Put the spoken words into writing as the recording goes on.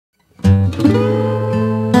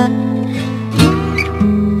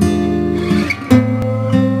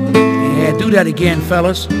Yeah, do that again,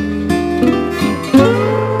 fellas.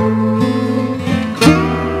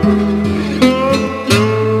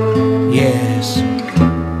 Yes.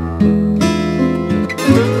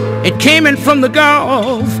 It came in from the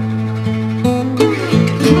Gulf.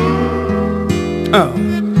 Oh.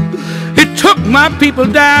 It took my people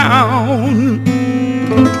down.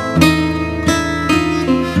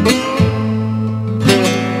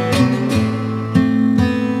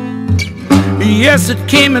 Yes, it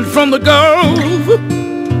came in from the Gulf,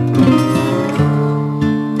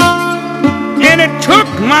 and it took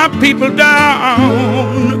my people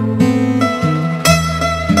down.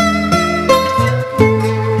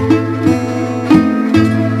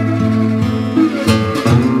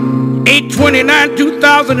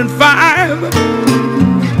 8/29/2005,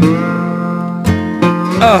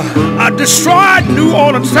 I destroyed New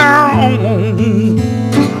Orleans town.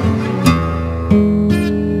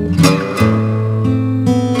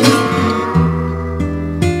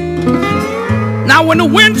 Now when the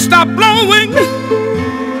wind stopped blowing,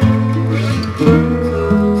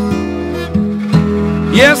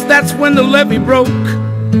 yes, that's when the levee broke.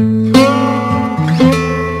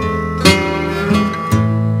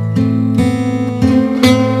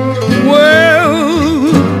 Well,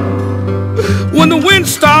 when the wind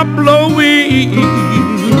stopped blowing,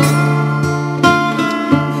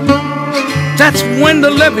 that's when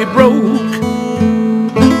the levee broke.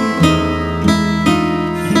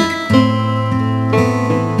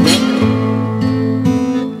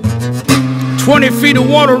 20 feet of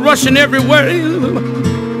water rushing everywhere,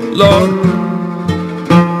 Lord.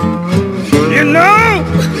 You know,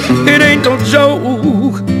 it ain't no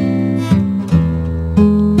joke.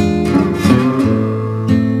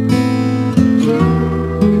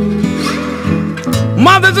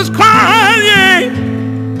 Mothers is crying,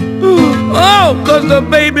 oh, 'cause the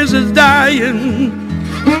babies is dying.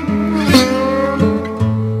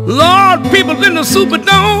 Lord, people in the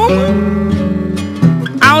Superdome,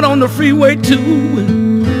 out on the freeway too.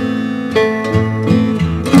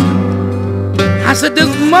 I said, this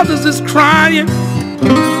mothers is crying,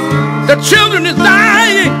 the children is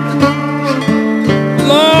dying.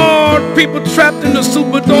 Lord, people trapped in the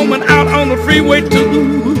Superdome and out on the freeway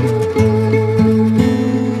too.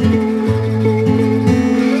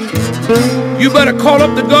 You better call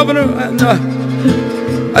up the governor and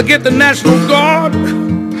get the National Guard,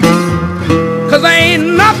 'cause there ain't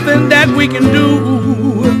nothing that we can do.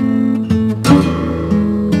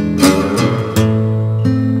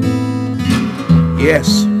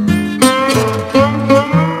 Yes.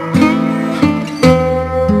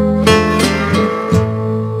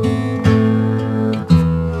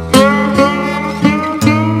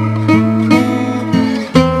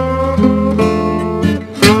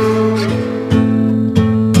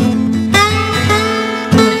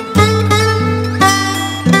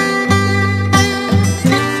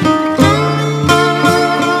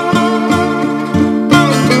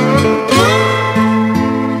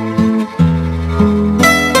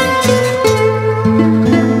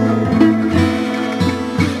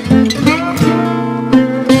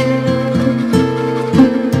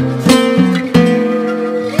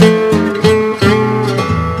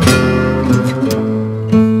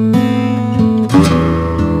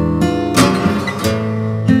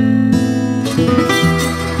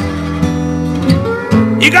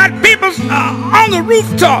 You got people on the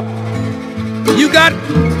rooftop. You got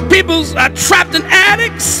people trapped in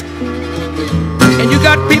attics. And you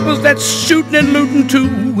got people that's shooting and looting too.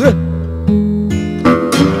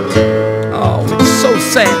 Oh, it's so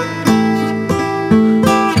sad.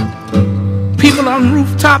 People on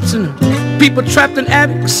rooftops and people trapped in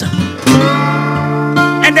attics.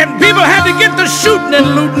 And then people had to get the shooting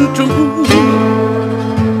and looting too.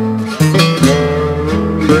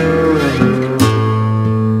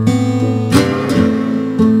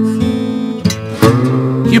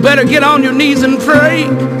 You better get on your knees and pray,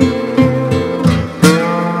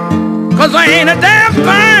 'cause there ain't a damn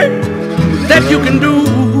thing that you can do.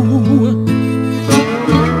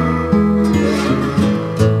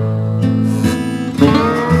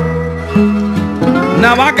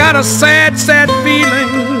 Now I got a sad, sad feeling.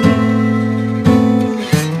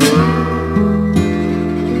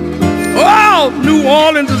 Oh, New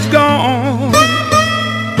Orleans is gone.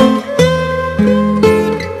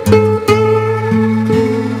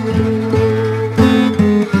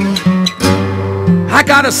 I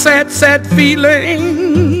got a sad, sad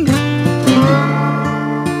feeling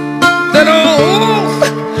that oh,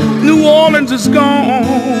 New Orleans is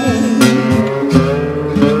gone.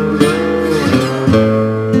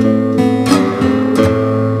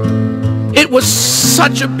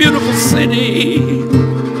 such a beautiful city.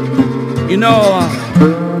 You know,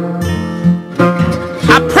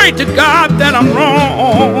 I pray to God that I'm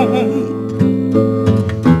wrong.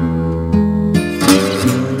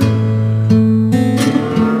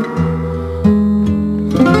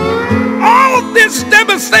 All this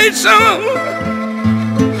devastation,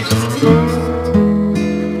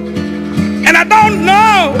 and I don't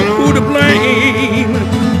know who to blame.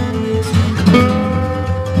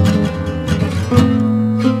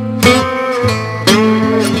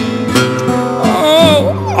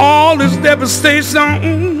 Oh, all this devastation,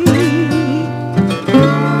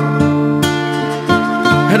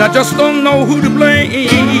 and I just don't know who to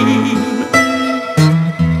blame.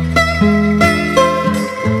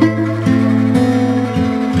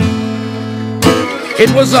 It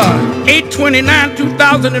was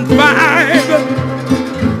 8/29/2005.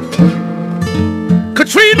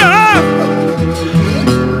 Katrina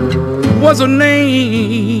was her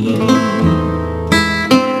name.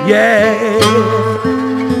 Yeah.